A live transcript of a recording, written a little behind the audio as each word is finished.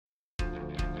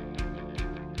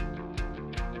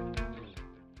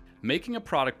Making a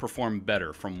product perform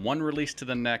better from one release to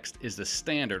the next is the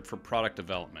standard for product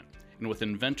development, and with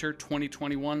Inventor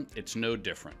 2021, it's no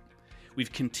different.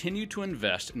 We've continued to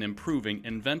invest in improving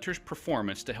Inventor's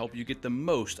performance to help you get the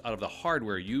most out of the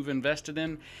hardware you've invested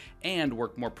in and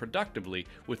work more productively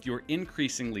with your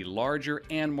increasingly larger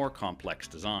and more complex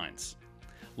designs.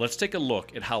 Let's take a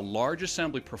look at how large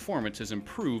assembly performance is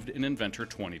improved in Inventor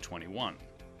 2021.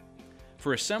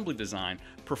 For assembly design,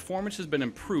 performance has been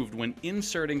improved when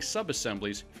inserting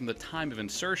subassemblies from the time of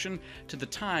insertion to the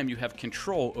time you have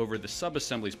control over the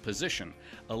subassembly's position,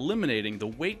 eliminating the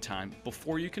wait time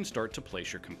before you can start to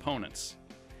place your components.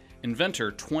 Inventor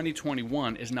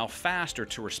 2021 is now faster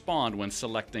to respond when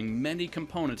selecting many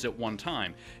components at one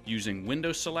time using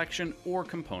window selection or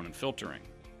component filtering,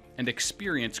 and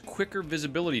experience quicker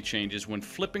visibility changes when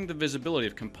flipping the visibility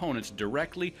of components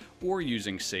directly or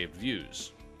using saved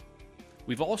views.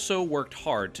 We've also worked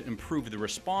hard to improve the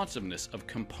responsiveness of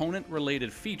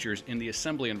component-related features in the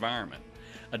assembly environment.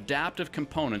 Adaptive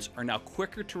components are now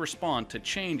quicker to respond to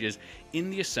changes in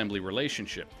the assembly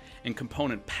relationship, and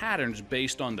component patterns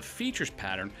based on the features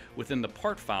pattern within the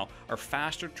part file are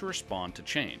faster to respond to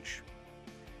change.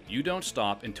 You don't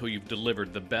stop until you've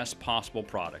delivered the best possible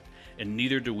product, and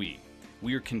neither do we.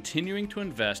 We are continuing to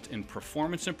invest in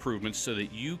performance improvements so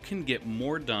that you can get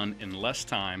more done in less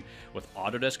time with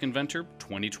Autodesk Inventor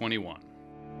 2021.